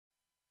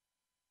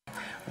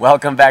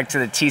Welcome back to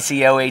the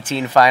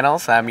TCO18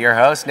 finals. I'm your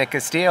host, Nick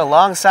Castillo,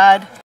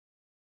 alongside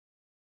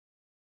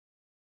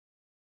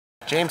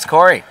James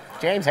Corey.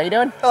 James, how you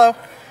doing? Hello.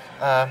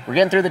 We're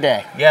getting through the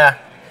day. Yeah.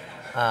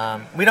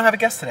 We don't have a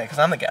guest today because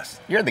I'm the guest.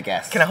 You're the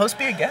guest. Can a host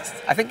be a guest?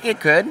 I think it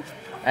could.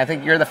 I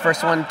think you're the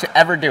first one to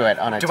ever do it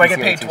on a TCO18 Do I get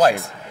paid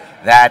twice? stream.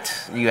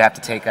 That you have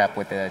to take up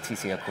with the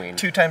TCO Queen.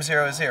 2 times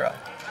 0 is 0.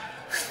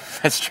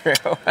 That's true.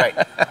 Right.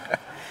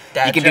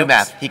 Dad He can jokes. do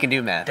math. He can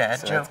do math. Dad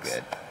so jokes. That's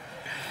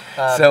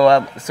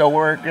good. So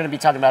we're going to be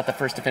talking about the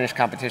first to finish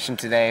competition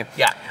today.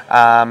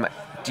 Yeah.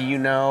 Do you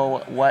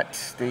know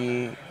what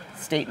the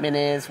statement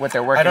is? What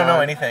they're working on? I don't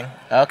know anything.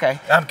 Okay.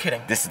 I'm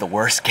kidding. This is the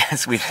worst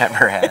guess we've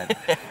ever had.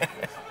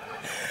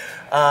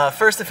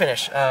 First to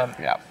finish.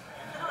 Yeah.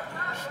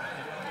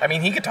 I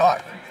mean, he could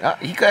talk.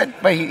 He could,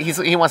 but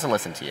he wants to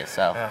listen to you.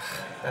 So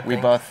That we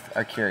thing. both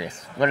are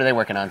curious. What are they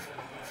working on?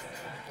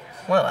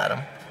 Well,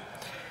 Adam.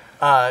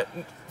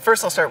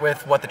 First, I'll start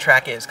with what the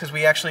track is, because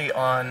we actually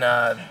on,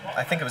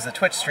 I think it was the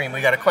Twitch stream, we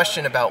got a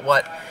question about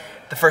what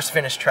the first to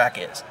finish track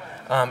is.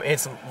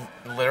 It's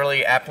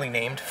literally aptly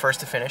named first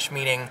to finish,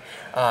 meaning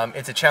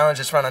it's a challenge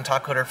that's run on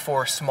Topcoder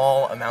for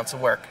small amounts of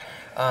work.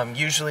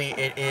 Usually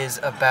it is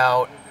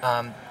about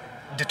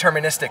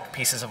deterministic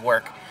pieces of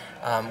work.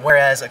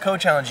 Whereas a code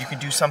challenge, you can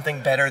do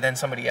something better than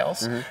somebody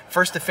else. Mm-hmm.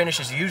 First to finish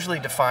is usually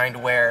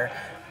defined where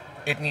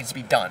it needs to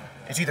be done.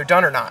 It's either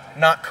done or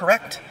not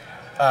correct,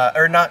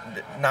 or not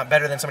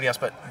better than somebody else,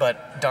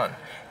 but done.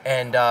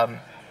 And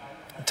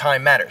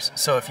time matters.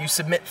 So if you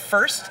submit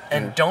first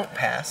and don't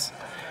pass,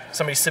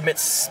 somebody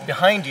submits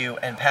behind you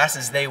and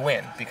passes, they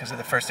win because they're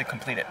the first to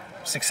complete it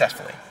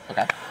successfully.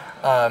 Okay.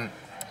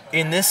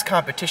 In this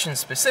competition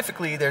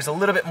specifically, there's a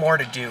little bit more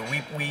to do.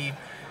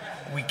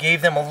 We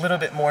gave them a little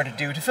bit more to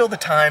do to fill the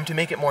time, to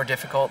make it more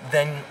difficult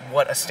than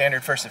what a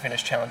standard first to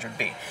finish challenge would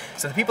be.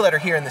 So the people that are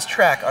here in this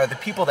track are the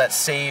people that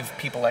save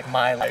people like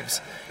my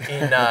lives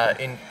in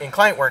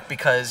client work,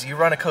 because you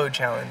run a code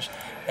challenge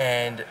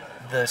and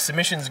the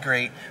submission's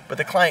great, but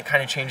the client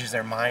kind of changes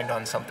their mind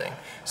on something.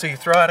 So you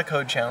throw out a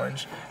code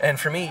challenge, and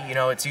for me,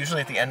 it's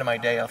usually at the end of my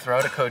day, I'll throw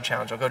out a code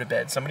challenge, I'll go to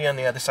bed, somebody on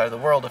the other side of the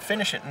world will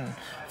finish it in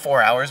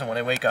 4 hours, and when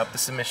I wake up, the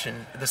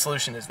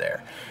solution is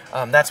there.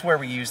 That's where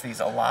we use these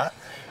a lot.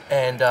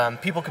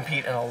 And people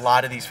compete in a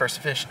lot of these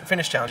first to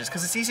finish challenges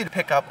because it's easy to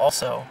pick up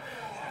also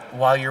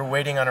while you're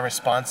waiting on a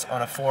response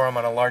on a forum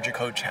on a larger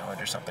code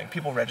challenge or something.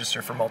 People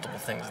register for multiple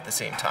things at the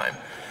same time.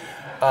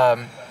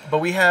 But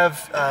we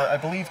have, I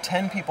believe,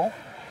 10 people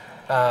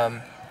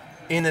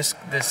in this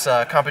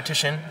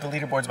competition. The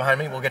leaderboard's behind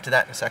me. We'll get to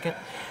that in a second.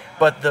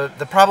 But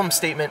the problem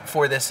statement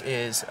for this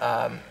is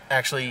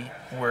actually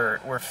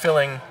we're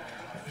filling.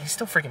 He's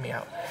still freaking me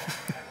out.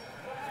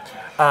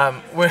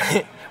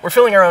 We're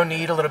filling our own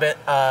need a little bit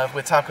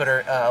with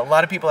Topcoder. A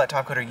lot of people at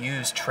Topcoder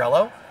use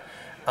Trello,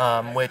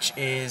 which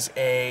is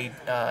a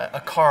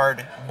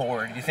card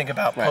board. You think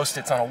about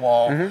Post-its on a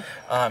wall.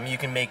 Mm-hmm. You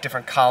can make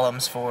different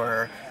columns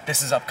for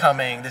this is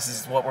upcoming, this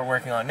is what we're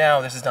working on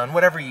now, this is done,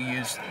 whatever you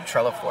use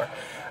Trello for.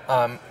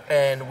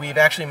 And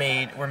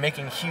we're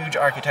making huge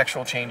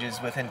architectural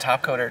changes within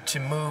Topcoder to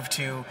move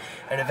to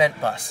an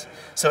event bus.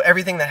 So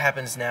everything that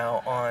happens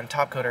now on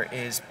Topcoder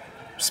is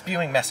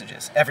spewing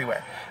messages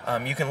everywhere.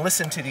 You can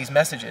listen to these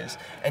messages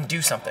and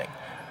do something.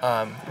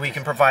 We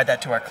can provide that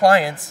to our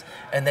clients,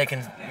 and they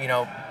can,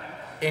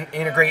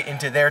 integrate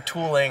into their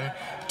tooling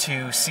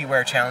to see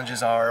where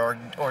challenges are,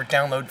 or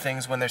download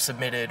things when they're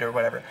submitted or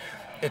whatever.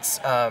 It's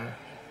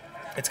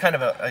kind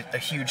of a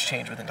huge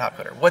change within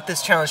Topcoder. What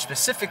this challenge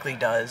specifically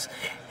does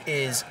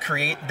is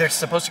they're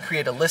supposed to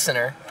create a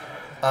listener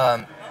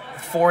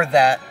for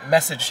that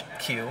message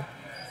queue,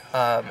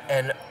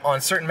 and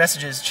on certain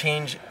messages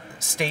change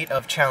state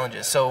of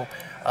challenges. So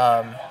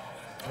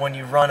when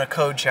you run a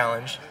code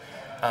challenge,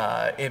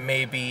 it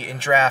may be in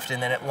draft,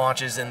 and then it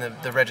launches, and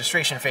the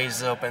registration phase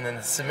is open, then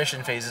the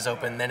submission phase is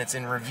open, then it's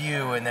in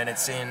review, and then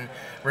it's in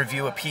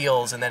review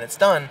appeals, and then it's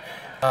done.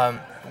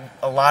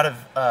 A lot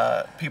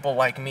of people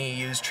like me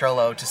use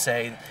Trello to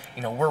say,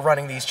 we're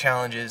running these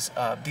challenges,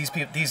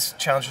 these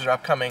challenges are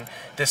upcoming,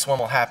 this one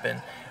will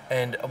happen.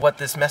 And what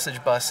this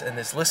message bus and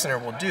this listener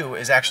will do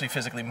is actually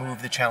physically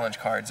move the challenge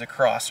cards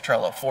across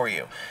Trello for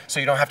you. So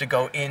you don't have to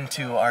go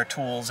into our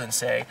tools and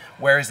say,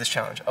 where is this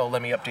challenge? Oh,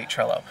 let me update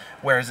Trello.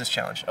 Where is this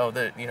challenge? Oh,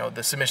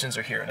 the submissions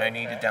are here and I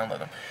need to download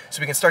them. So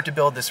we can start to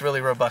build this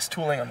really robust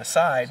tooling on the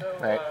side.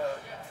 Right.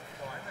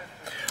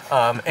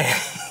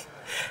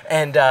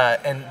 And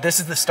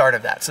this is the start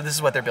of that. So this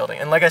is what they're building.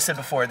 And like I said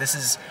before, this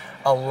is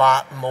a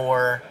lot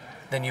more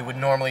than you would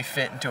normally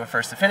fit into a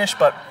first to finish,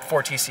 but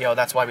for TCO,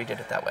 that's why we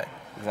did it that way.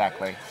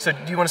 Exactly. So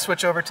do you want to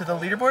switch over to the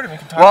leaderboard and we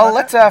can talk Well,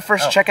 about let's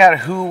first check out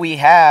who we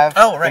have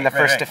in the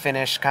first to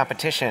finish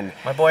competition.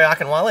 My boy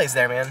Akinwale's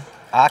there, man.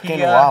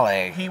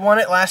 Akinwale. He won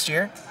it last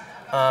year.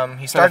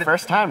 He started for the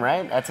first time,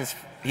 right?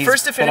 He's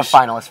first to been finish, a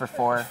finalist for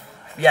 4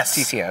 Yes.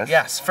 TCOs.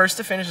 Yes. First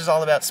to finish is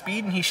all about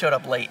speed, and he showed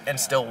up late and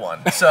still won.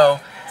 So,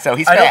 so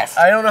he's fast.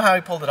 I don't know how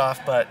he pulled it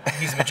off, but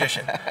he's a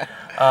magician.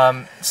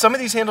 Some of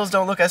these handles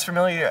don't look as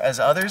familiar as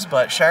others,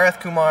 but Sharath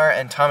Kumar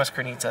and Thomas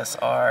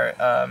Kranitsas are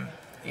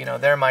you know,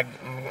 they're my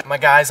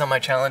guys on my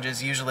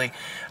challenges usually.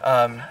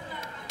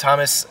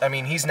 Thomas, I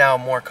mean, he's now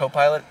more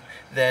co-pilot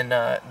than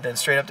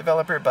straight up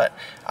developer, but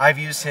I've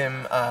used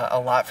him a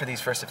lot for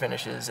these first to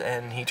finishes,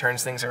 and he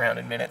turns things around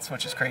in minutes,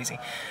 which is crazy.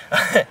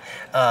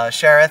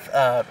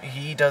 Shareth,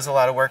 he does a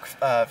lot of work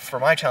for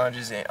my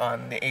challenges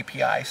on the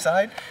API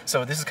side,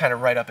 so this is kind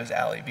of right up his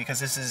alley, because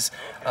this is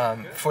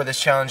for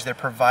this challenge they're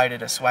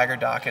provided a Swagger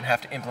doc and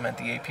have to implement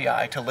the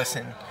API to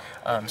listen.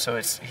 So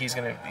he's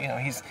gonna, you know,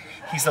 he's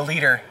the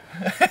leader,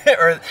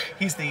 or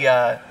he's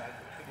the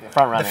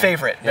front runner. The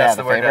favorite. Yeah, That's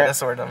the word. favorite. That's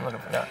the word I'm looking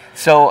for. Yeah.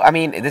 So, I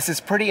mean, this is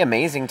pretty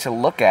amazing to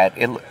look at.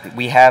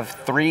 We have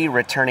 3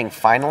 returning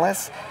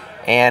finalists,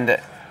 and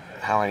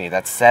how many?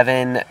 That's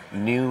 7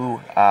 new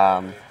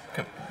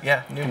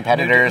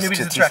competitors to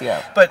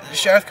TCO. But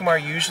Shareth Kumar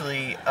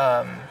usually,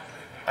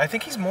 I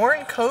think he's more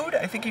in code.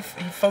 I think he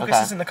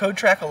focuses in the code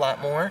track a lot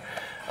more.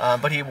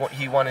 But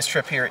he won his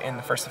trip here in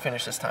the first to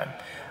finish this time.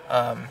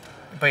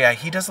 But yeah,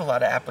 he does a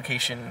lot of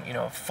application, you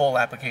know, full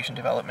application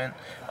development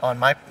on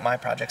my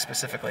project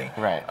specifically.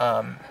 Right.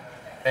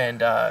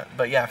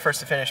 But yeah,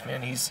 first to finish,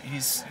 man, he's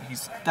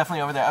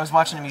definitely over there. I was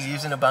watching him. He's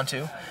using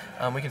Ubuntu.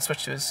 Can we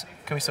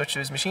switch to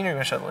his machine, or are you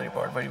gonna show the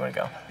leaderboard? Where do you want to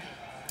go?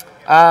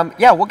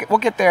 Yeah, we'll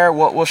get there.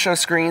 We'll show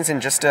screens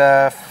in just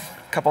a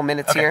couple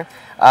minutes here.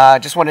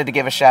 Just wanted to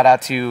give a shout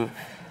out to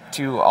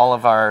all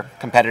of our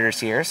competitors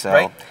here.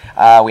 So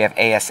we have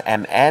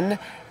ASMN,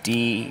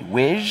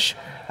 D-Wiz,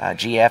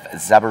 GF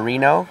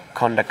Zabarino,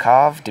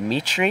 Kondakov,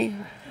 Dmitry,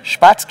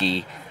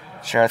 Spatsky,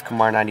 Shareth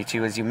Kumar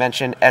 92, as you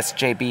mentioned,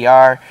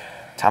 SJBR,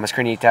 Thomas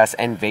Kranitas,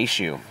 and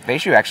Vaishu.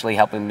 Vaishu actually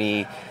helping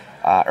me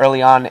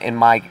early on in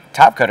my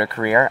top coder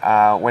career.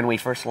 When we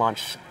first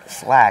launched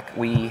Slack,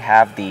 we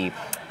have the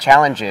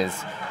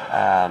challenges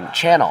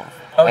channel.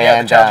 Oh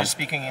yeah, the challenges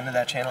speaking into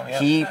that channel. Yeah.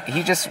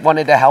 He just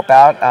wanted to help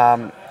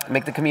out,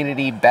 make the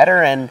community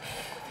better, and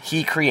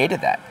he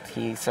created that.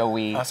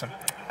 Awesome.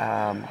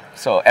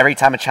 So every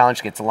time a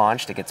challenge gets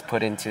launched, it gets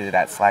put into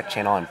that Slack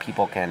channel, and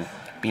people can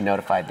be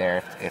notified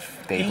there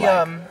if they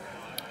like.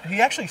 He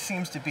actually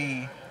seems to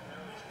be.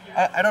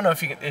 I don't know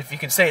if you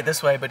can say it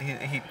this way, but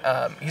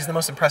he's the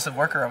most impressive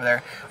worker over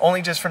there.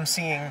 Only just from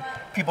seeing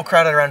people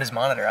crowded around his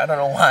monitor. I don't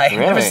know why.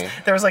 Really?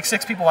 There was like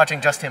 6 people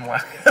watching just him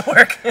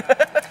work.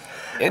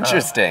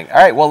 Interesting. All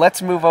right. Well,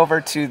 let's move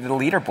over to the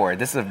leaderboard.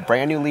 This is a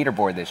brand new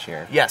leaderboard this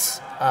year. Yes.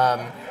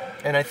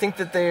 And I think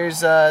that there's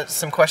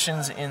some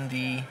questions in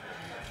the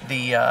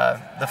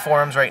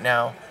forums right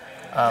now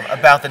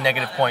about the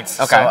negative points.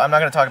 Okay. So I'm not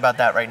going to talk about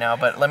that right now,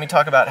 but let me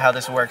talk about how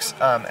this works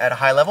at a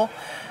high level.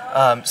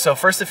 So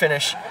first to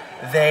finish,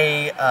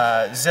 they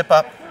zip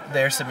up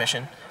their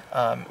submission,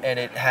 and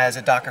it has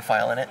a Docker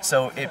file in it.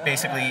 So it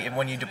basically,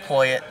 when you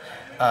deploy it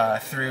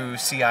through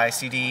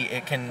CI/CD,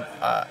 it can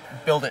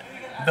build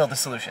the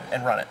solution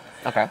and run it.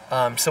 Okay.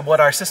 So what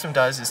our system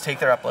does is take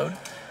their upload,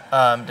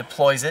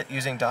 deploys it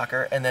using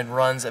Docker, and then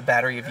runs a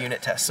battery of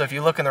unit tests. So if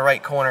you look in the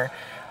right corner,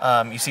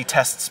 you see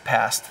tests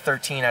passed,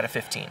 13 out of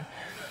 15.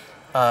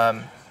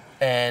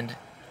 And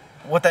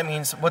what that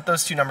means, what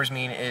those two numbers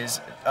mean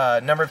is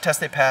number of tests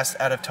they passed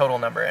out of total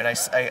number. And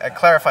I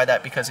clarify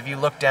that because if you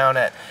look down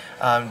at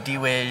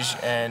D-Wiz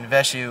and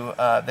Vaishu,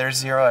 they're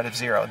 0 out of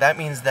 0. That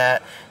means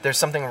that there's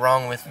something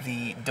wrong with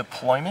the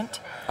deployment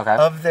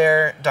of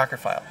their Docker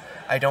file.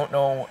 I don't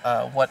know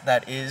what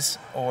that is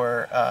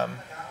or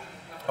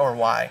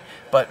why,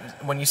 but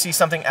when you see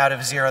something out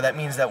of 0, that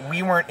means that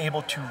we weren't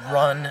able to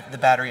run the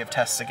battery of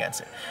tests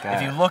against it.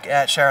 If you look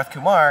at Shareth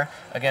Kumar,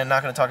 again,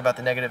 not going to talk about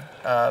the negative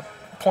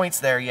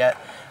points there yet,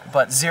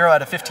 but 0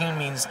 out of 15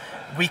 means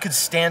we could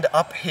stand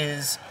up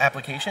his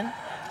application,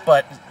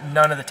 but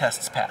none of the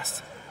tests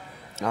passed.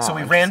 So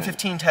we ran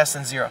 15 tests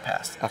and 0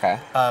 passed. Okay.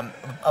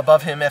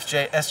 Above him,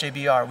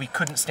 SJBR, we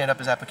couldn't stand up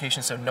his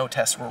application, so no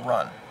tests were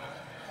run.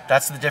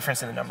 That's the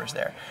difference in the numbers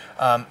there.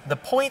 The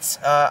points,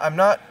 I'm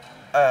not,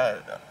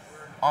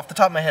 off the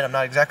top of my head, I'm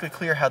not exactly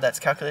clear how that's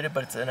calculated,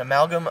 but it's an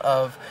amalgam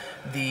of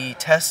the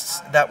tests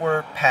that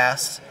were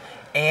passed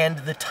and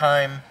the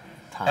time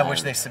at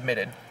which they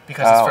submitted,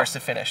 because it's first to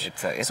finish.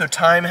 So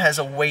time has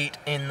a weight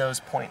in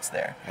those points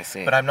there. I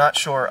see. But I'm not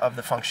sure of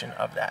the function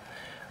of that.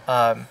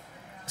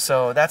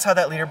 So that's how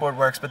that leaderboard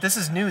works. But this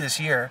is new this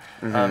year.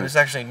 This is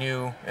actually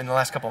new in the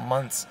last couple of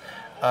months.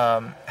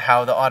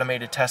 How the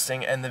automated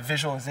testing and the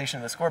visualization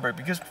of the scoreboard.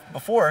 Because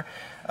before,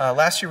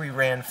 last year we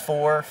ran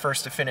 4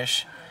 first to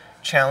finish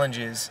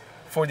challenges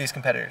for these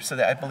competitors. So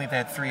that I believe they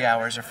had 3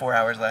 hours or 4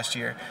 hours last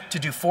year to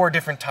do 4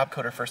 different top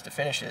coder first to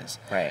finishes.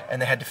 Right.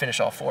 And they had to finish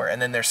all 4.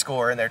 And then their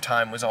score and their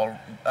time was all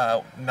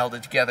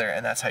melded together,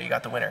 and that's how you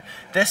got the winner.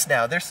 This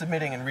now, they're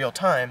submitting in real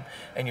time,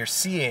 and you're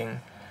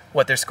seeing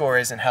what their score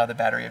is and how the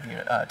battery of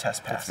unit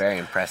tests pass. It's very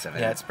impressive.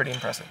 Yeah, it's pretty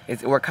impressive.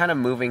 We're kind of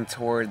moving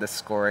toward the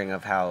scoring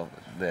of how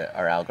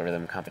our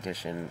algorithm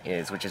competition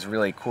is, which is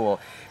really cool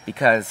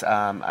because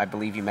I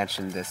believe you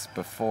mentioned this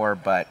before,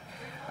 but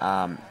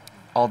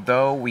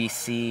although we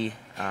see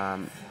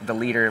the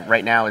leader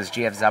right now is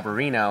GF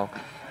Zabarino,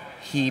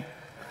 he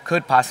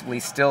could possibly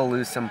still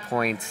lose some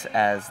points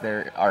as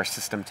there are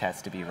system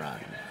tests to be run.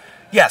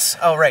 Yes.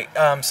 Oh, right.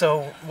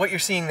 So what you're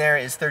seeing there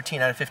is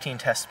 13 out of 15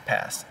 tests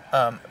passed.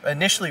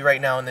 Initially,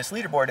 right now in this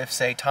leaderboard, if,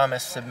 say,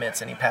 Thomas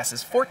submits and he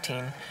passes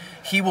 14,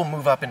 he will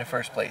move up into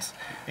first place.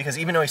 Because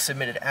even though he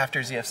submitted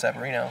after ZF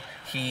Savarino,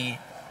 he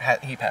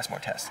passed more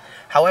tests.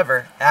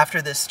 However,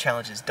 after this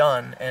challenge is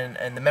done,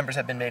 and the members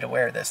have been made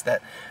aware of this,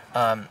 that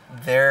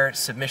their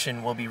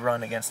submission will be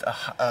run against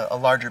a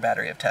larger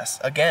battery of tests.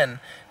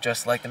 Again,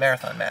 just like the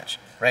marathon match,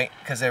 right?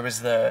 Because there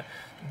was the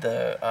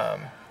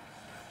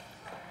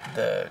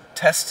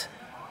test,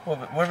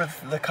 what were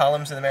the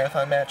columns in the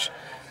marathon match?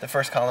 The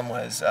first column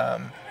was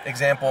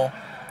example,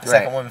 the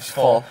second one was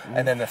full,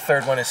 and then the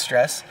third one is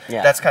stress.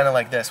 Yeah. That's kind of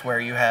like this, where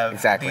you have,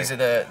 exactly. These are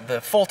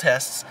the full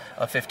tests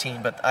of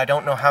 15, but I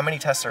don't know how many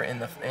tests are in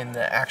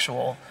the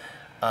actual,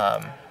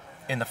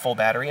 in the full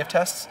battery of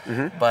tests,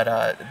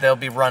 but they'll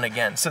be run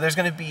again. So there's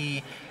going to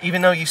be,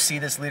 even though you see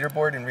this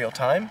leaderboard in real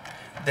time,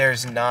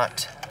 there's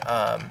not,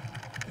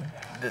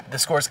 the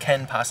scores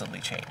can possibly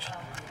change.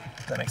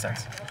 Does that make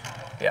sense?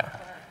 Yeah.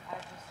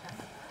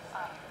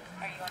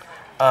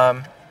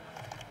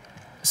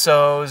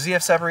 So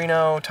ZF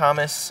Savarino,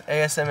 Thomas,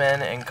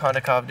 ASMN, and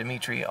Kondakov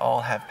Dmitry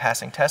all have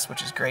passing tests,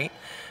 which is great.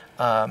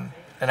 And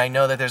I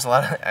know that there's a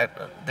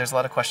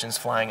lot of questions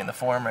flying in the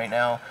forum right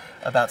now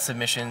about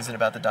submissions and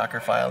about the Docker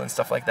file and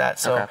stuff like that.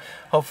 So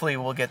hopefully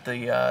we'll get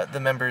the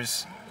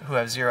members who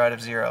have 0 out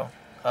of 0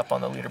 up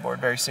on the leaderboard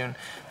very soon.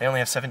 They only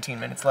have 17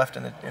 minutes left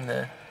in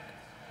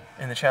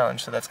the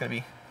challenge, so that's going to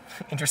be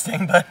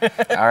interesting.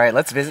 But all right,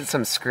 let's visit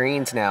some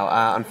screens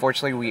now.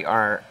 Unfortunately, we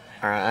are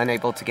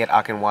unable to get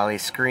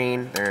Akinwale's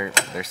screen.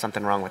 There's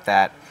something wrong with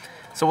that.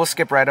 So we'll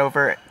skip right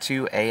over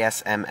to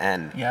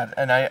ASMN. Yeah,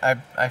 and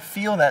I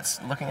feel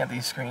that's looking at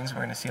these screens,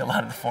 we're going to see a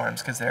lot of the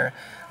forums because they're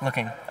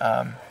looking.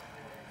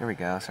 Here we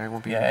go. Sorry,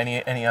 won't be. Yeah,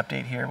 any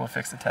update here, we'll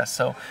fix the test.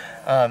 So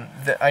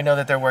I know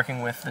that they're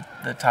working with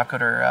the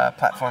Topcoder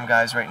platform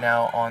guys right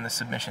now on the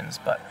submissions,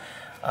 but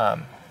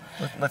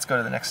let's go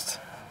to the next.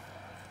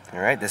 All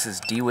right, this is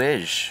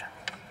DWiz.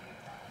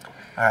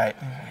 All right,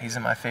 he's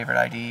in my favorite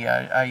ID.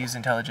 I use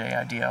IntelliJ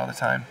ID all the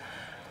time.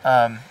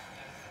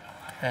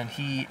 And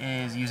he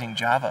is using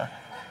Java.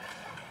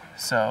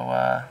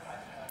 So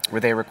were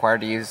they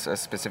required to use a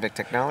specific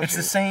technology? It's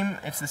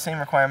the same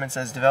requirements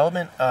as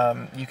development.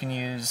 You can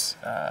use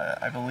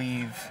I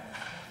believe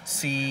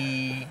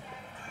C#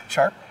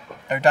 or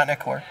 .NET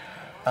Core,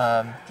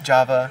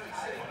 Java,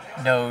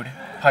 Node,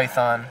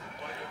 Python,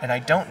 and I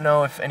don't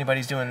know if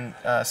anybody's doing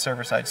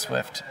server-side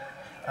Swift.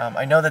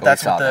 I know that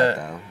that's what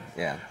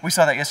yeah. We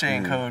saw that yesterday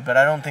in code, but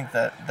I don't think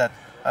that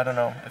I don't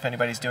know if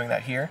anybody's doing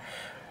that here.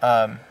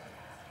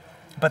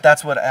 But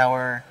that's what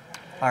our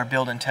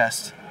build and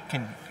test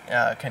can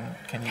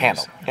use.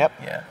 Handle. Yep.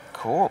 Yeah.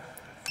 Cool.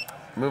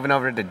 Moving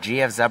over to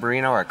GF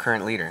Zabarino, our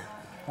current leader.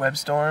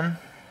 WebStorm.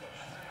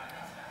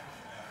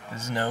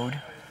 This is Node.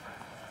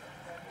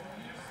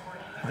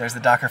 There's the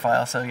Docker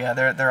file. So yeah,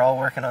 they're all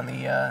working on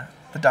the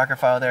Docker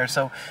file there.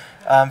 So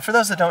for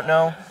those that don't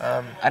know,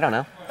 I don't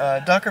know.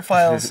 Docker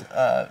files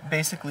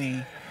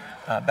basically.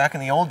 Back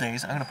in the old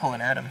days, I'm going to pull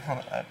an Adam.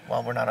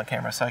 Well, we're not on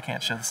camera, so I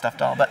can't show the stuffed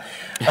doll. But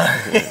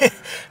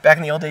back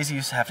in the old days, you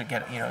used to have to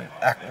get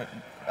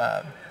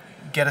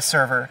a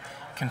server,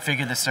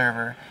 configure the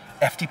server,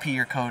 FTP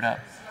your code up.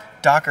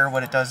 Docker,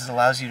 what it does is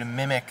allows you to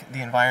mimic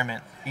the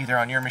environment either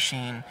on your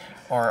machine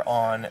or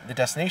on the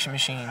destination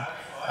machine.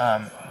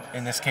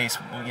 In this case,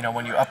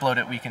 when you upload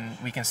it, we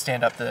can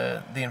stand up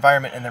the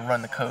environment and then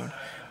run the code.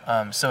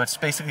 So it's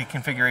basically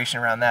configuration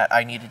around that.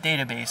 I need a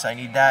database, I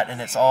need that,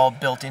 and it's all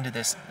built into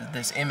this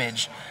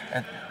image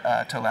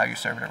to allow your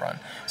server to run.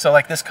 So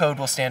like this code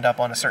will stand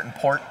up on a certain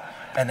port,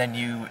 and then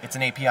it's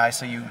an API,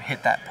 so you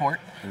hit that port.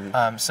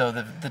 So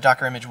the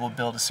Docker image will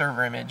build a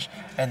server image,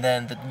 and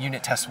then the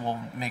unit test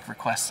will make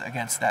requests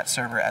against that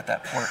server at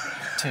that port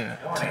to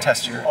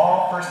test your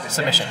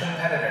submission.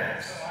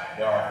 Competitors.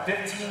 There are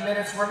 15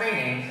 minutes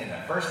remaining in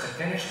the first to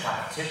finish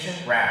competition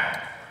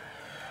round.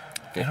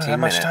 15 minutes. Don't have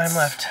much time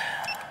left.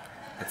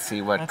 Let's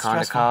see what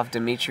Kondakov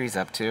Dimitri's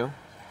up to.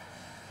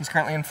 He's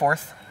currently in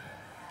 4th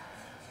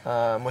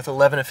with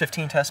 11 of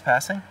 15 tests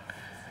passing.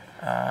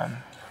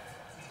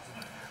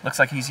 Looks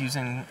like he's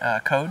using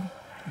code,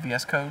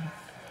 VS Code.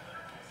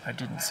 I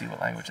didn't see what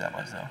language that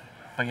was though.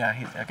 But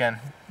yeah, again,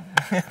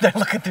 they're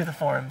looking through the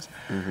forums.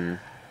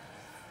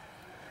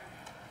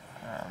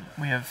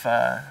 We have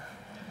a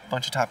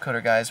bunch of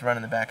Topcoder guys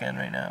running the back end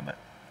right now. But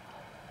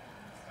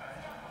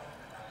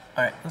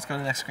all right, let's go to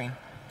the next screen.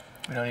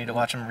 We don't need to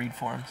watch them read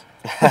forums.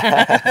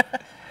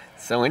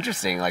 So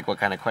interesting, like what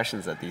kind of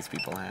questions that these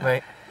people have.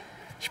 Right.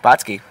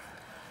 Spatsky.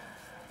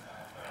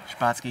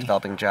 Spatsky.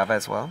 Developing Java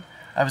as well.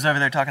 I was over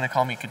there talking to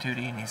Call Me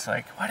Katudi, and he's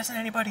like, why doesn't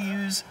anybody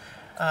use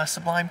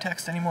Sublime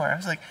Text anymore? I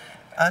was like,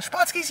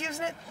 Spatsky's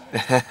using it.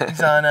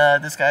 He's on,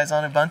 this guy's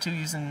on Ubuntu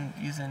using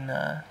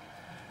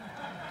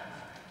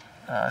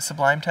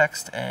Sublime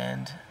Text,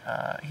 and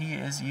he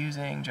is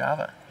using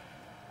Java.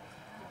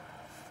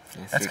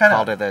 Yes, that's kind of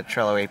called it the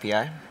Trello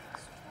API.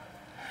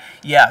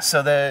 Yeah,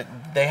 so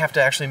they have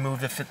to actually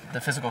move the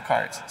physical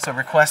cards. So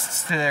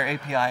requests to their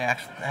API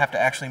have to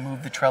actually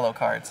move the Trello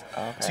cards.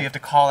 Okay. So you have to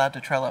call out to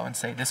Trello and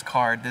say, this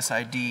card, this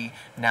ID,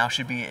 now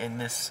should be in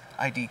this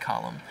ID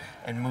column,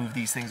 and move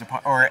these things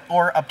apart,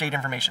 or update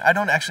information. I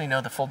don't actually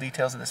know the full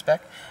details of the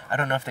spec. I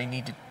don't know if they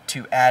need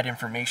to add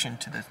information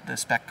to the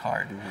spec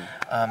card.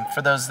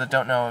 For those that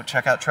don't know,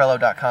 check out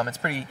Trello.com. It's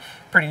pretty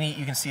neat.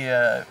 You can see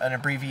an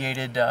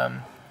abbreviated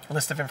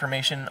list of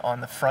information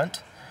on the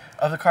front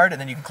of the card, and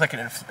then you can click it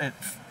and it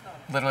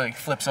literally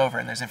flips over,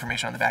 and there's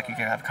information on the back. You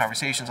can have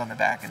conversations on the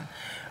back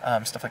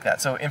and stuff like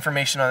that. So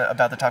information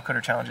about the Top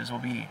Coder challenges will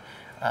be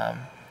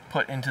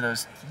put into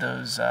those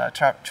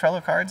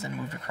Trello cards and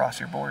moved across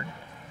your board.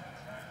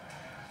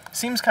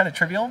 Seems kind of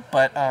trivial,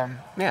 but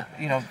Yeah.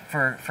 you know,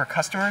 for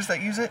customers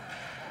that use it,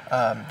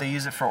 they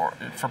use it for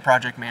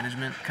project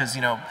management, because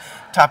you know,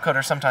 Top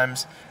Coder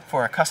sometimes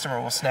for a customer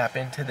will snap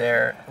into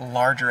their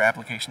larger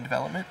application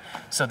development,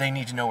 so they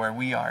need to know where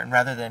we are, and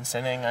rather than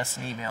sending us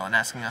an email and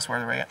asking us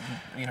where they're at,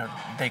 you know,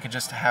 they could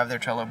just have their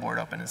Trello board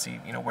open and see,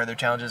 you know, where their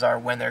challenges are,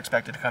 when they're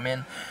expected to come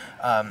in.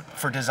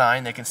 For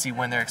design, they can see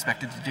when they're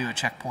expected to do a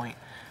checkpoint,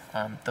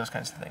 those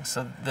kinds of things.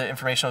 So the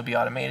information will be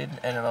automated,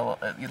 and it'll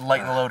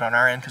lighten the load on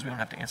our end because we don't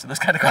have to answer those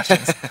kind of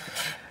questions.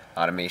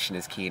 Automation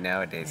is key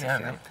nowadays. Yeah, I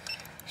feel. right.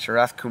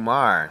 Sharath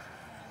Kumar.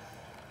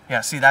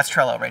 Yeah, see, that's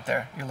Trello right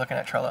there. You're looking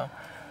at Trello.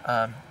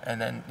 And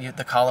then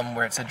the column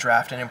where it said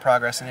draft and in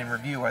progress and in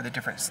review are the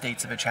different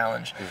states of a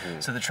challenge.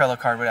 So the Trello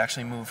card would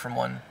actually move from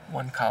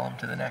one column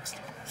to the next.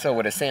 So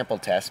would a sample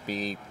test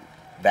be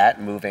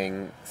that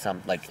moving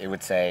some, like it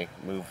would say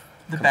move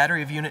The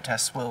battery of unit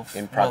tests will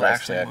in will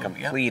progress actually to move.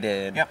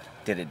 completed? Yep.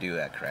 Did it do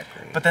that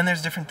correctly? But then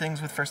there's different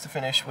things with first to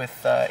finish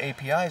with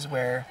APIs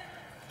where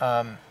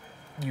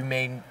you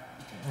may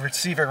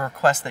receive a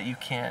request that you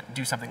can't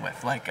do something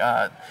with. Like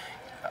I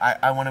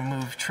want to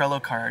move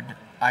Trello card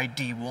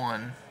ID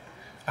 1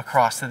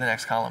 across to the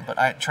next column, but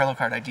Trello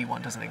card ID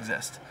 1 doesn't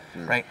exist,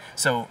 right?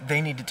 So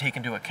they need to take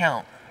into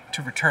account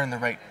to return the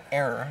right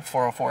error,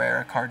 404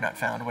 error, card not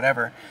found,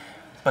 whatever.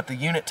 But the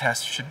unit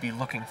test should be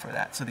looking for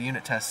that. So the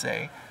unit tests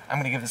say, I'm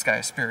going to give this guy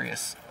a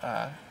spurious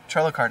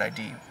Trello card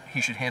ID.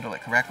 He should handle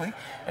it correctly,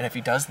 and if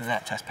he does, then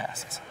that test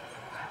passes.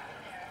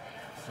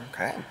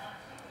 Okay.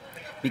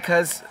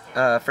 Because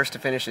first to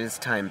finish is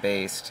time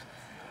based,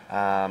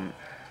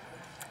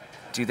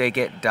 do they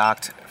get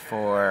docked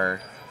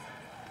for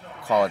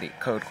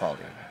code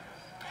quality?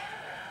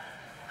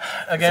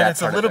 Again, that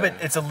it's a part of little the-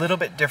 bit. It's a little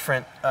bit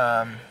different.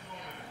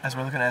 As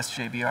we're looking at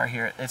SJBR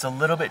here, it's a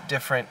little bit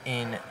different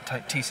in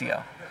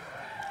TCO.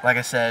 Like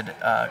I said,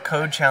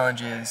 code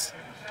challenges.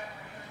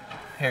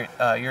 Here,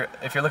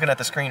 if you're looking at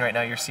the screen right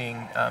now, you're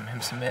seeing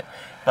him submit.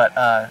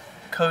 But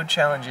code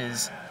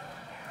challenges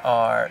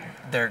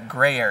they're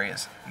gray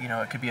areas. You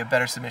know, it could be a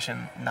better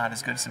submission, not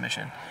as good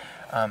submission.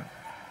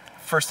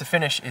 First to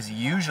finish is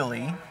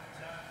usually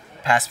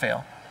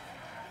pass-fail.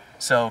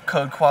 So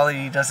code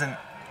quality doesn't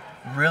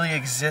really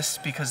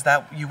exist because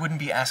you wouldn't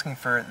be asking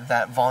for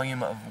that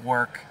volume of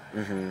work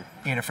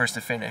in a first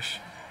to finish,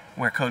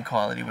 where code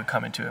quality would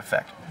come into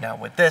effect. Now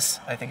with this,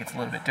 I think it's a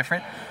little bit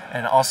different,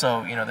 and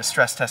also, you know, the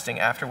stress testing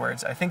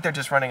afterwards. I think they're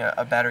just running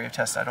a battery of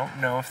tests. I don't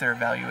know if they're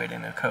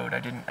evaluating the code. I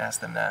didn't ask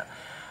them that.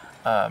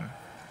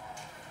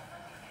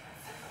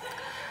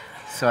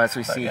 So as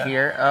we see yeah.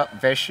 here,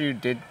 Veshu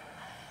did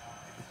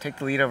take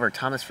the lead over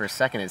Thomas for a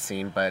second, it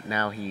seemed, but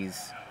now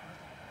he's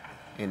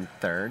in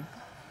third.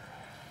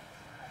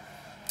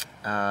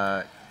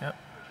 Yep.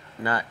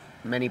 Not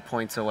many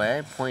points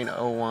away,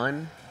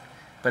 0.01.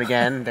 But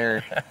again,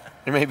 there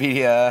may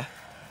be a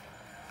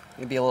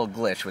little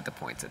glitch with the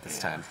points at this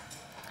time.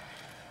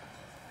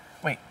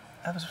 Wait,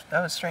 that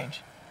was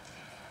strange.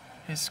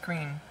 His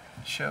screen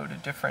showed a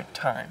different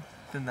time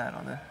than that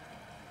on the.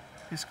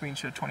 His screen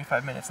showed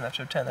 25 minutes and that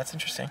showed 10. That's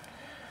interesting.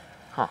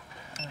 Huh.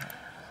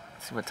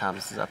 Let's see what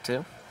Thomas is up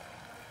to.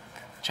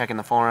 Checking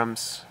the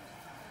forums.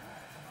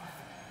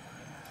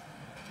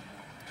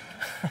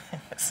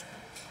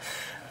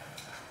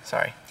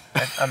 Sorry,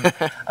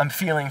 I'm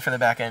feeling for the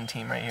back end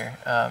team right here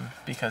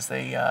because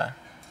they're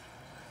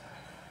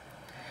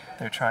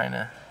trying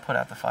to put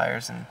out the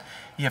fires, and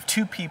you have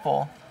two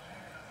people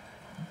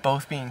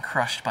both being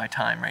crushed by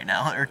time right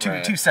now, or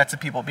two sets of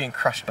people being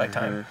crushed by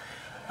time.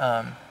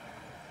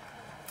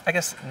 I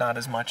guess not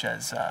as much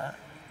as the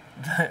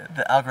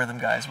algorithm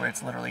guys, where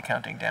it's literally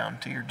counting down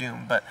to your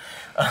doom, but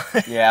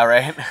Yeah,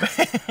 right.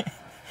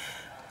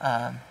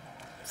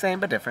 Same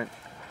but different.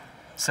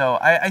 so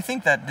I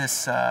think that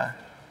this.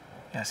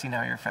 Yeah, see,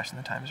 now you're refreshing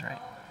the times, right?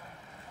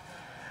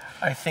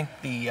 I think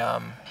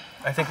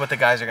what the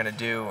guys are going to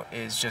do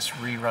is just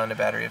rerun a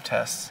battery of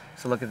tests.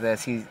 So look at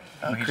this. He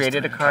just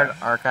created a deleted card, it.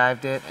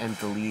 archived it, and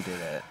deleted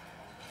it.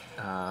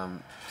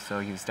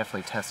 So he was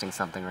definitely testing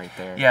something right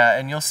there. Yeah,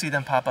 and you'll see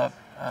them pop up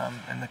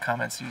in the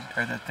comments,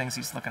 or the things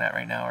he's looking at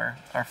right now are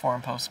our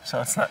forum posts,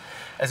 so it's not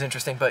as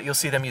interesting, but you'll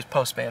see them use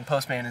Postman.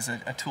 Postman is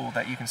a tool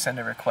that you can send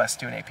a request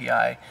to an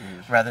API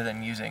rather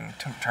than using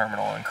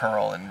terminal and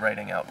curl and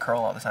writing out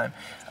curl all the time.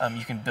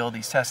 You can build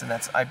these tests, and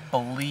that's, I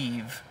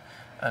believe,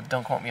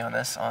 Don't quote me on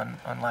this on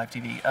live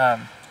TV.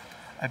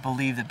 I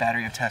believe the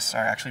battery of tests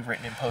are actually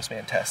written in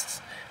Postman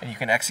tests, and you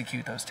can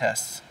execute those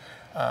tests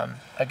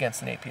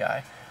against an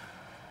API.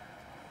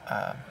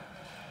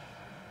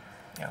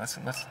 Yeah, let's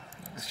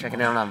check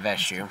it out on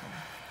Veshu.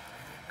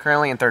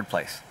 Currently in 3rd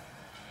place.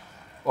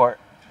 Or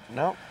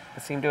no,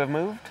 it seemed to have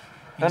moved.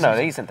 No,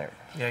 he's in 3rd.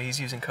 Yeah, he's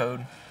using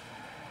code.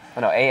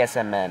 Oh no,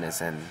 ASMN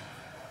is in.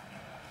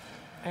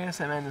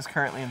 ASMN is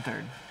currently in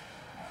 3rd.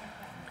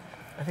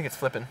 I think it's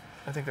flipping.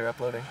 I think they're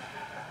uploading.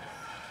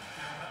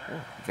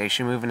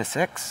 Veshu moving to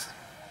 6.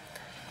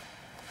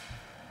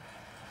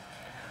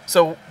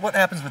 So what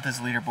happens with this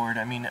leaderboard?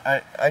 I mean,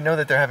 I know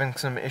that they're having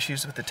some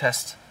issues with the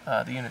test,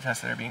 the unit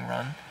tests that are being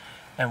run,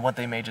 and what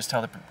they may just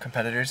tell the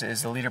competitors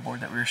is the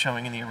leaderboard that we were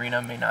showing in the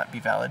arena may not be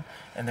valid,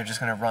 and they're just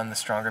going to run the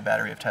stronger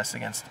battery of tests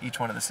against each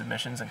one of the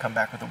submissions and come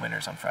back with the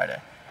winners on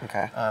Friday.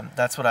 Okay.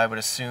 That's what I would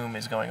assume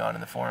is going on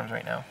in the forums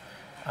right now.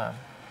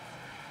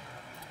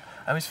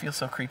 I always feel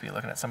so creepy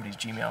looking at somebody's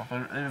Gmail,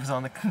 but it was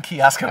on the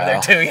kiosk over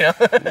there too, you know?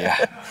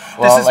 Yeah.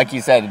 Well, like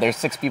you said, there's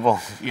 6 people.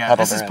 Yeah,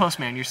 this is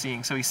Postman you're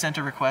seeing. So he sent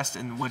a request,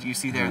 and what you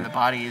see there in the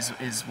body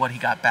is what he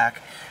got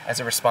back as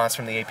a response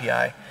from the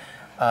API.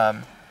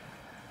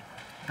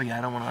 But yeah,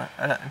 I don't want to.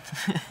 I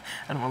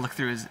don't want to look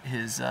through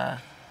his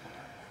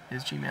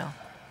Gmail.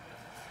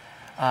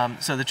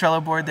 So the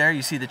Trello board there,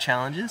 you see the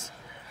challenges.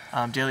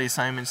 Daily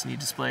assignments need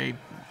display,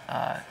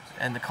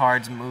 and the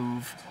cards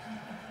move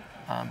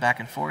back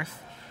and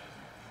forth.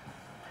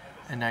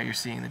 And now you're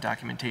seeing the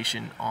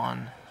documentation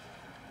on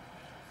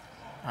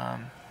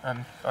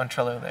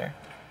Trello there.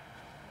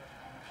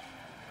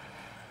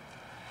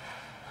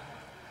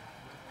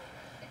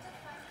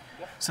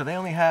 So they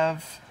only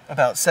have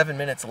about 7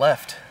 minutes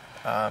left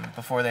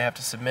before they have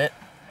to submit.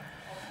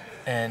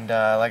 And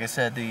like I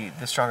said,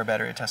 the stronger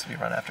battery test will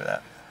be run after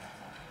that.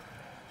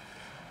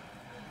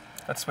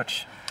 Let's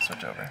switch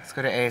over. Let's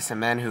go to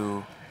ASMN,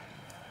 who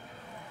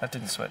That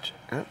didn't switch.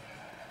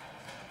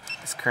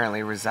 is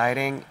currently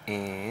residing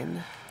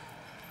in.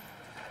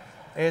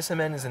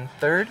 ASMN is in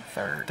 3rd.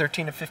 3rd.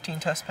 13 of 15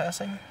 test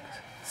passing.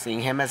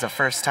 Seeing him as a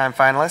first-time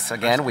finalist.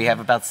 Again, we have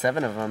about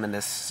 7 of them in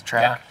this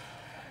track.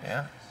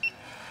 Yeah.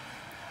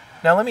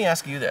 Now let me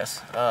ask you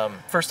this: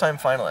 first-time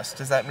finalist.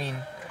 Does that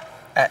mean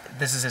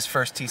this is his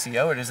first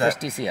TCO, or does that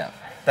First TCO.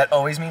 that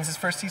always means his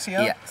first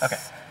TCO? Yes. Okay.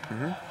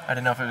 Mm-hmm. I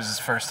didn't know if it was his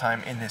first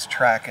time in this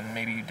track, and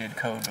maybe you did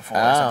code before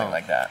or something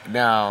like that.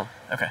 No.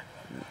 Okay.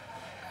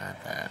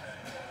 Not that.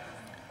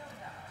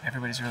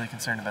 Everybody's really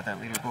concerned about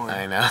that leaderboard.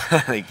 I know.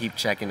 They keep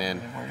checking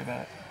in. I'm worried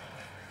about it.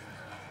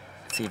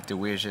 Let's see if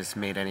DeWish has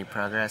made any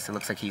progress. It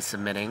looks like he's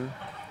submitting.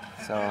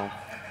 So.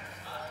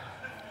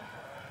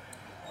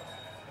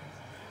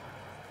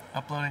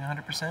 Uploading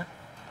 100%.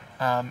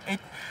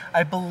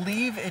 I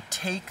believe it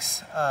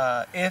takes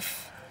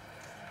if,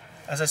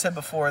 as I said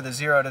before, the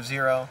 0 out of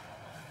 0.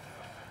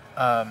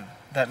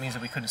 That means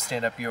that we couldn't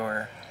stand up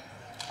your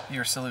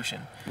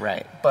solution.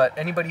 Right. But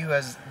anybody who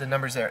has the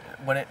numbers there,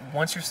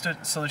 once your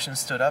solution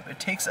stood up, it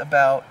takes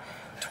about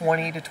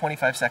 20 to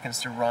 25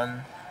 seconds to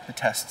run the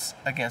tests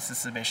against the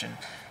submission,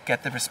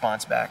 get the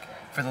response back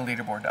for the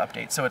leaderboard to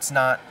update. So it's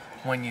not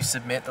when you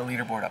submit the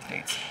leaderboard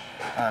updates.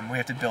 We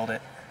have to build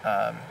it,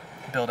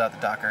 build out the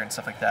Docker and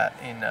stuff like that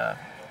in the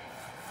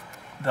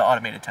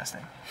automated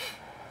testing.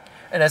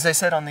 And as I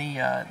said on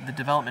the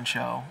development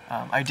show,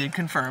 I did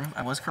confirm,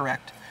 I was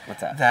correct.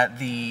 What's that? That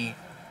the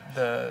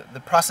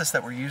process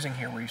that we're using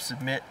here, where you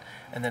submit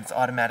and then it's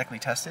automatically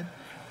tested,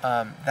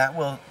 that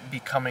will be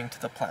coming to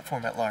the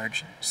platform at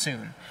large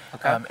soon.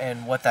 Okay.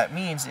 And what that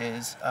means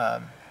is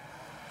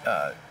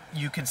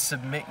you can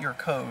submit your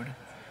code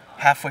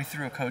halfway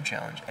through a code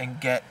challenge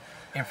and get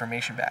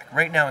information back.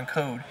 Right now in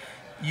code,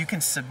 you can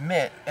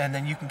submit and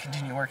then you can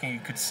continue working. You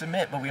could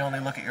submit, but we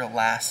only look at your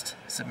last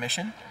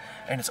submission,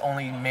 and it's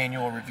only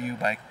manual review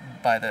by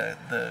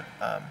the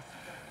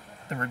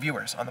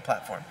reviewers on the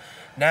platform.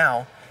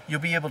 Now you'll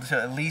be able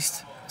to at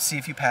least see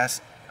if you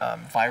pass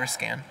virus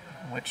scan,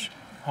 which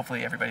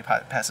hopefully everybody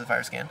passes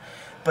virus scan,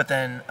 but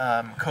then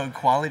code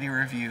quality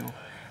review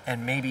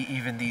and maybe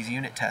even these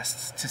unit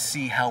tests to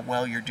see how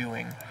well you're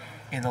doing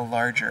in the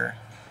larger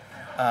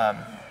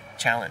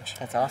challenge.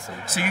 That's awesome.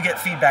 So you get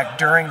feedback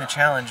during the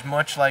challenge,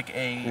 much like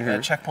a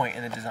checkpoint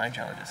in the design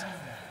challenges.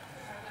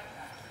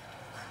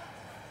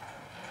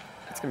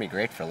 It's gonna be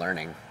great for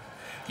learning.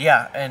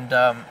 Yeah,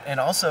 and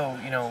also,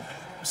 you know,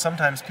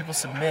 sometimes people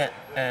submit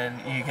and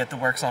you get the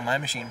works on my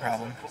machine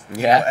problem.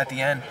 Yeah. You know, at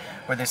the end,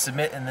 where they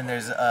submit and then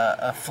there's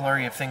a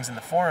flurry of things in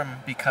the forum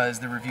because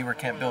the reviewer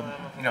can't build,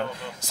 you know,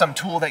 some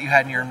tool that you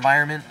had in your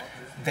environment.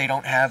 They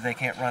don't have, they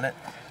can't run it.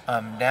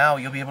 Now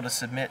you'll be able to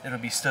submit, it'll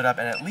be stood up,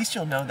 and at least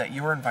you'll know that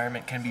your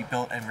environment can be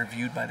built and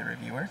reviewed by the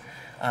reviewer.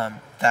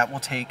 That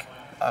will take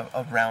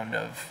a round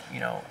of,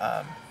 you know,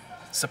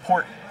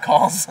 support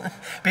calls,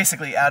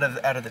 basically out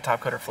of the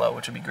top coder flow,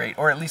 which would be great,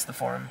 or at least the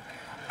forum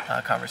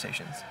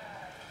conversations.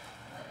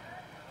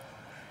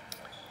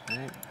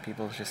 Right.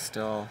 People just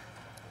still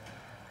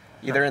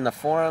either in the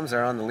forums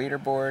or on the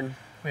leaderboard.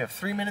 We have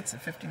 3 minutes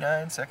and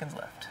 59 seconds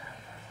left.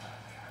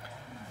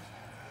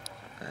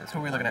 Who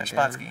are we looking at?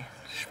 Spatsky.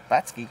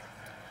 Spatsky.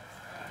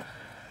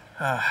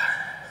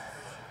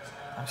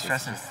 I'm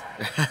stressing.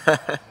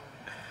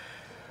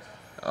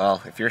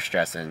 Well, if you're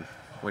stressing,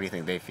 what do you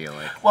think they feel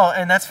like? Well,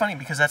 and that's funny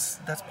because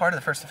that's part of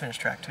the first to finish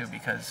track too.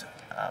 Because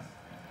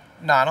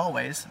not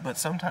always, but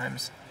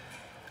sometimes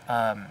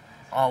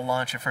I'll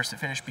launch a first to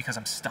finish because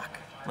I'm stuck.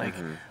 Like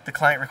the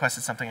client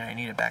requested something and I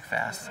need it back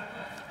fast.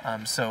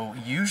 So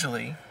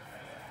usually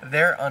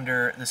they're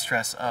under the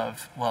stress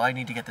of, well, I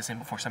need to get this in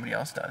before somebody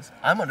else does.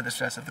 I'm under the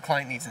stress of the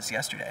client needs this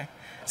yesterday.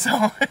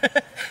 So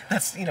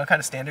that's kind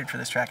of standard for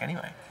this track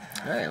anyway.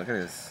 Hey, look at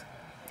this.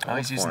 Oh,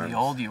 he's using the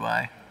old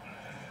UI.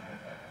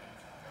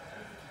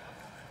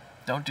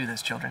 Don't do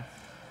this, children.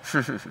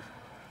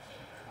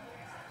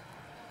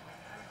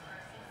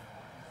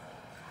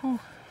 Whew.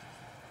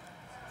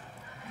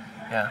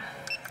 Yeah.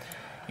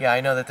 Yeah,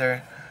 I know that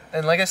they're...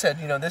 And like I said,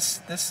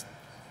 this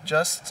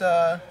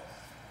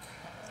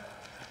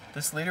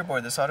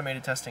leaderboard, this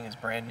automated testing is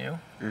brand new.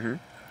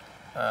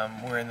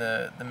 We're in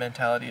the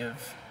mentality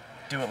of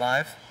do it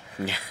live.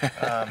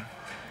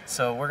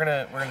 So we're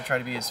gonna try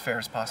to be as fair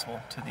as possible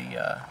to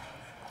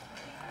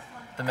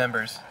the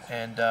members,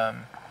 and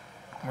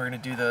we're gonna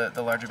do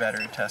the larger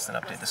battery test and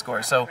update the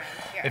score. So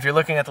if you're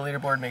looking at the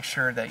leaderboard, make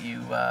sure that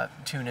you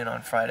tune in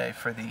on Friday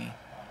for the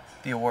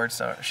awards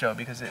show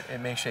because it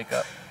may shake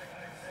up.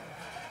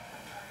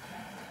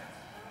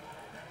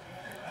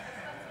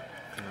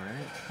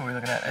 What are we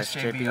looking at?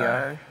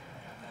 SJBR.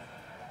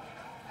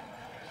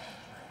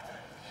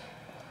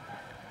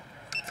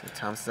 So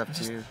Thomas is up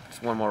to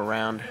just one more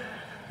round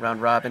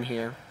robin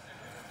here.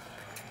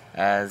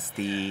 As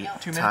the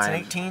 2 minutes and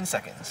 18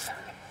 seconds.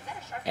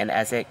 And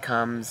as it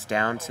comes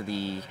down to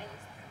the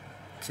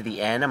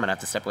end, I'm gonna have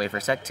to step away for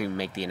a sec to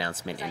make the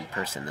announcement in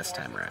person this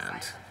time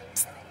around.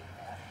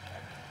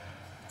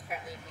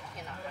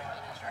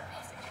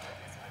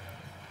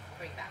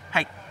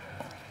 Hey.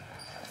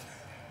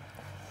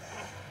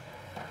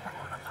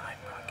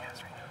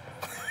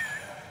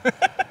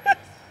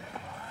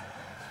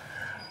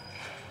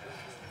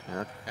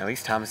 Well, at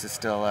least Thomas is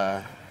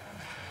still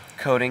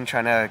coding,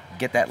 trying to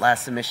get that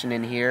last submission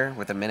in here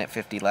with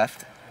 1:50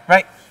 left.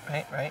 Right.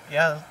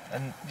 Yeah,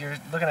 and you're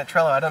looking at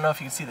Trello. I don't know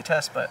if you can see the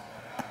test, but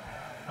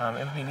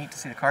it would be neat to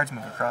see the cards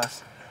move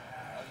across.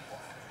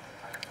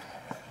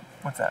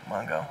 What's that,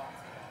 Mongo?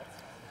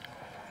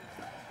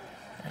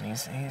 And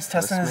he's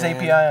testing his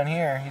API on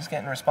here. He's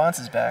getting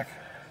responses back.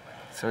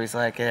 So he's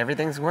like, hey,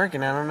 everything's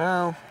working. I don't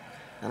know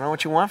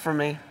what you want from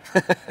me.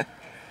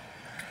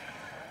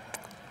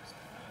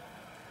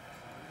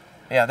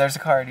 Yeah, there's a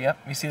card. Yep,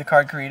 you see the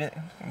card created,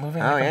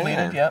 moving and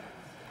completed. Yeah. Yep.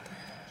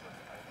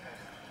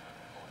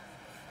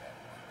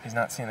 He's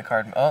not seeing the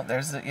card. Oh,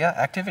 there's the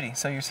activity.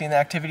 So you're seeing the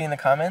activity in the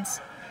comments.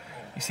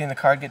 You're seeing the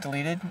card get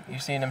deleted. You're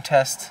seeing him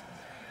test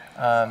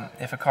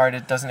if a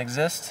card doesn't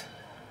exist.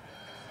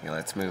 Yeah,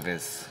 let's move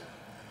his.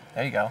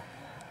 There you go.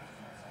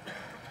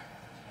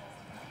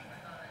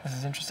 This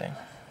is interesting.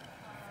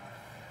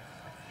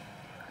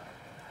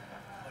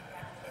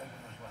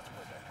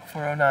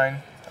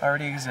 409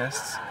 already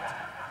exists.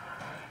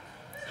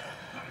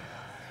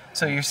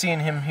 So you're seeing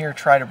him here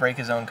try to break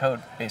his own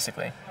code,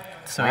 basically.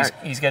 So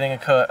he's getting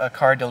a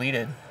card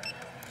deleted.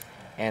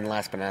 And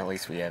last but not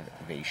least, we have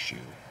Vaishu.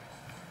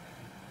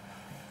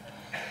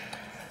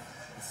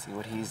 Let's see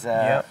what he's...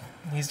 Yep,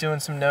 he's doing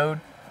some node.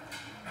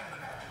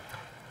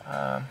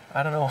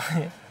 I don't know.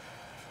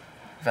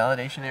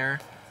 Validation error.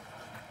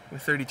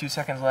 With 32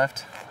 seconds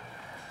left.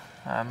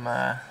 I'm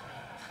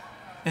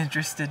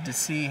interested to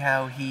see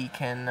how he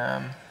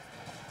can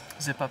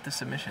zip up the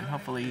submission.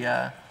 Hopefully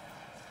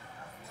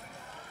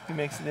he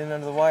makes it in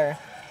under the wire.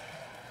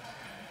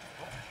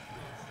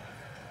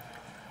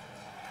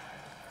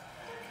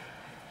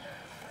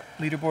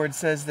 Leaderboard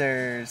says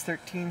there's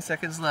 13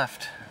 seconds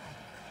left.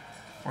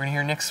 We're gonna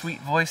hear Nick's sweet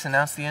voice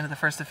announce the end of the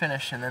first to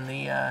finish, and then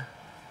the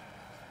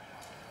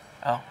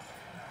oh,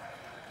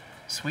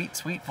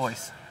 sweet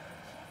voice.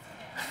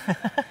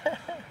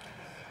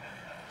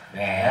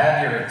 May I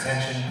have your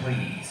attention,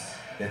 please?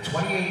 The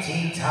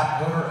 2018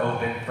 Top Coder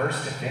Open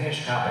First to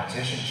Finish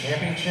Competition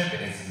Championship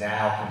is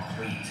now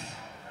complete.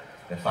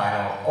 The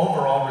final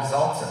overall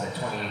results of the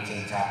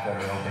 2018 Top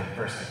Coder Open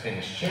First to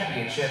Finish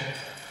Championship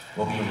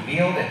will be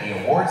revealed at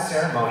the awards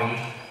ceremony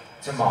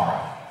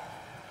tomorrow.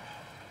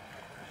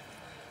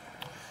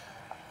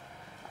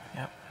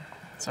 Yep.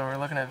 So we're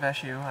looking at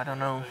Vaishu. I don't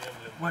know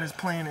what his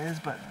plan is,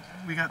 but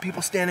we got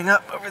people standing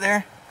up over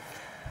there.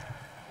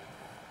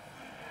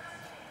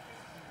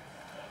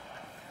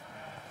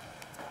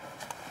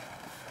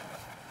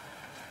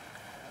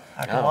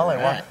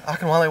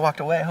 Akinwale walked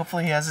away.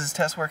 Hopefully he has his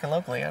test working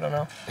locally. I don't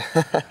know.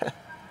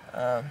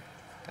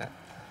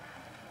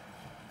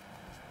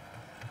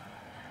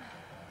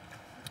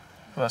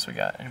 Who else we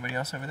got? Anybody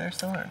else over there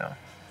still or no?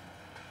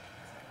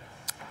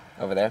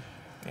 Over there?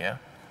 Yeah.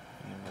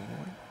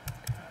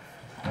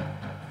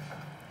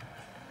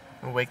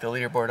 We'll wake the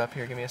leaderboard up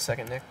here. Give me a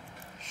second, Nick.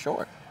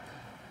 Sure.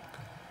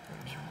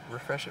 Just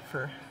refresh it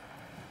for...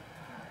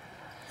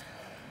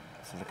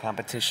 So the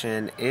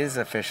competition is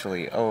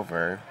officially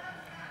over.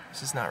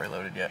 This is not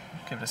reloaded yet.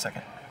 Give it a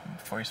second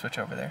before you switch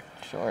over there.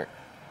 Sure.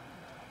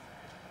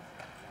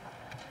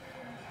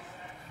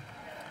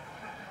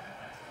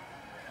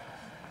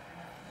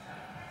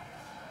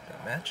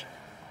 Don't match?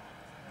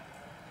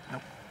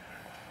 Nope.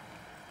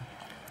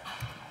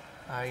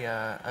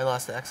 I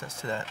lost access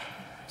to that,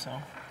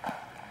 so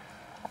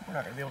we're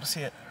not going to be able to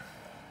see it.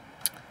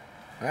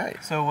 All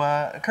right. So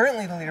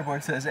currently the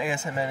leaderboard says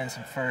ASMN is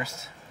in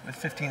first with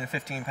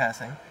 15-15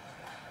 passing.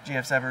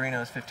 GF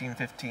Zavarino is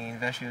 15-15.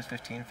 Veshio is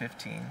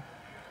 15-15.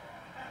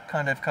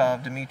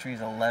 Kondevkov, Dmitry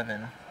is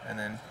 11, and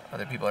then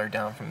other people are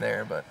down from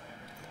there, but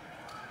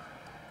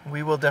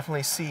we will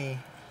definitely see.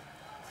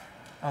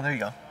 Oh, there you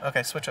go.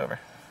 Okay, switch over.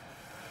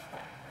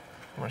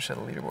 I want to show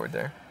the leaderboard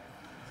there.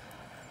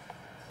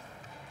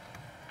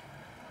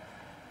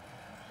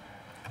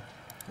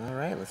 All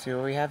right, let's see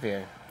what we have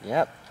here.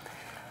 Yep.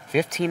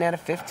 15 out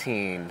of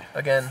 15.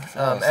 Again,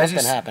 So as you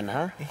something happened,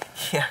 huh?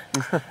 Yeah.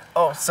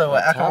 Oh, so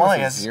Well, Thomas Akamwali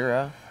is has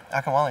 0.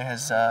 Akamwali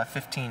has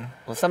 15.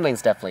 Well,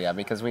 something's definitely up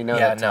because we know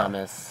Yeah, that no.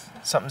 Thomas.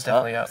 Something's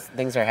definitely up.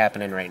 Things are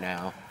happening right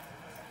now.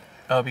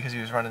 Oh, because he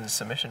was running the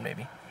submission,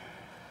 maybe.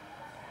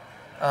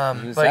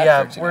 Who's But that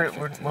yeah, 13 out of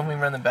 15? when we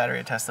run the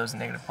battery test, those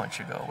negative points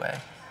should go away.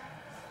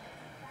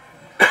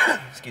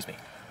 Excuse me.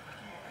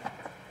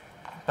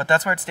 But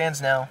that's where it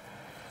stands now.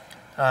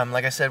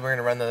 Like I said, we're going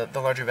to run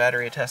the larger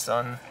battery test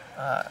on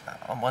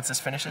once this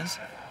finishes,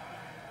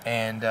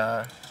 and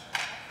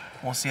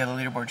we'll see how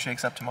the leaderboard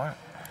shakes up tomorrow.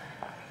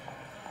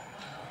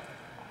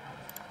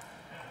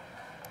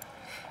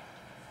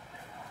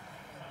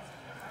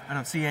 I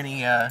don't see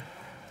any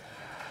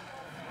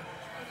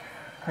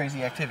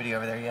crazy activity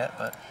over there yet,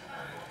 but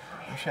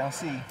we shall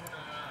see.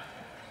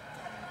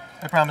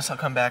 I promise I'll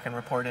come back and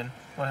report in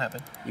what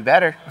happened. You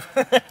better.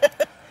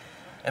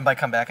 And by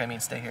come back, I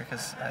mean stay here,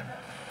 because I'm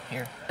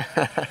here.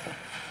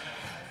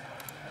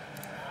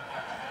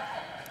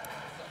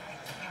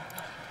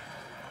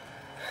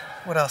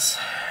 What else?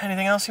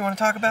 Anything else you want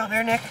to talk about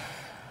there, Nick?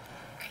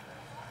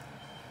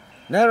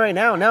 Not right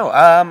now, no.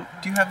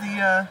 Do you have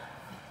the,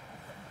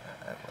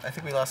 I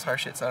think we lost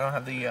Harshit, so I don't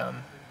have the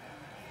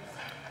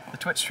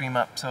Twitch stream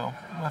up, so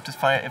we'll have to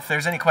find, if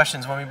there's any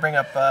questions when we bring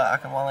up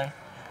Akamwali.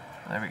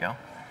 There we go.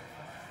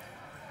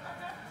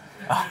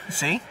 Oh,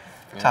 see?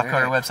 Top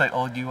Coder website,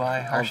 old UI,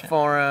 On Harshit.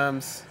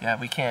 forums. Yeah,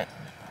 we can't,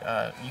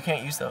 you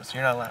can't use those.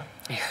 You're not allowed.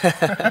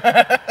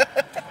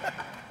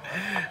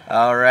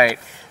 All right.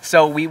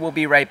 So we will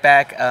be right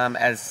back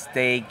as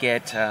they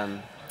get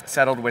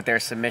settled with their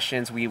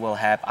submissions. We will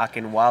have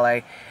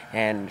Akinwale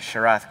and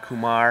Sharath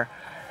Kumar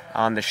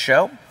on the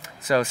show.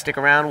 So stick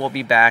around. We'll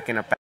be back in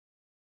about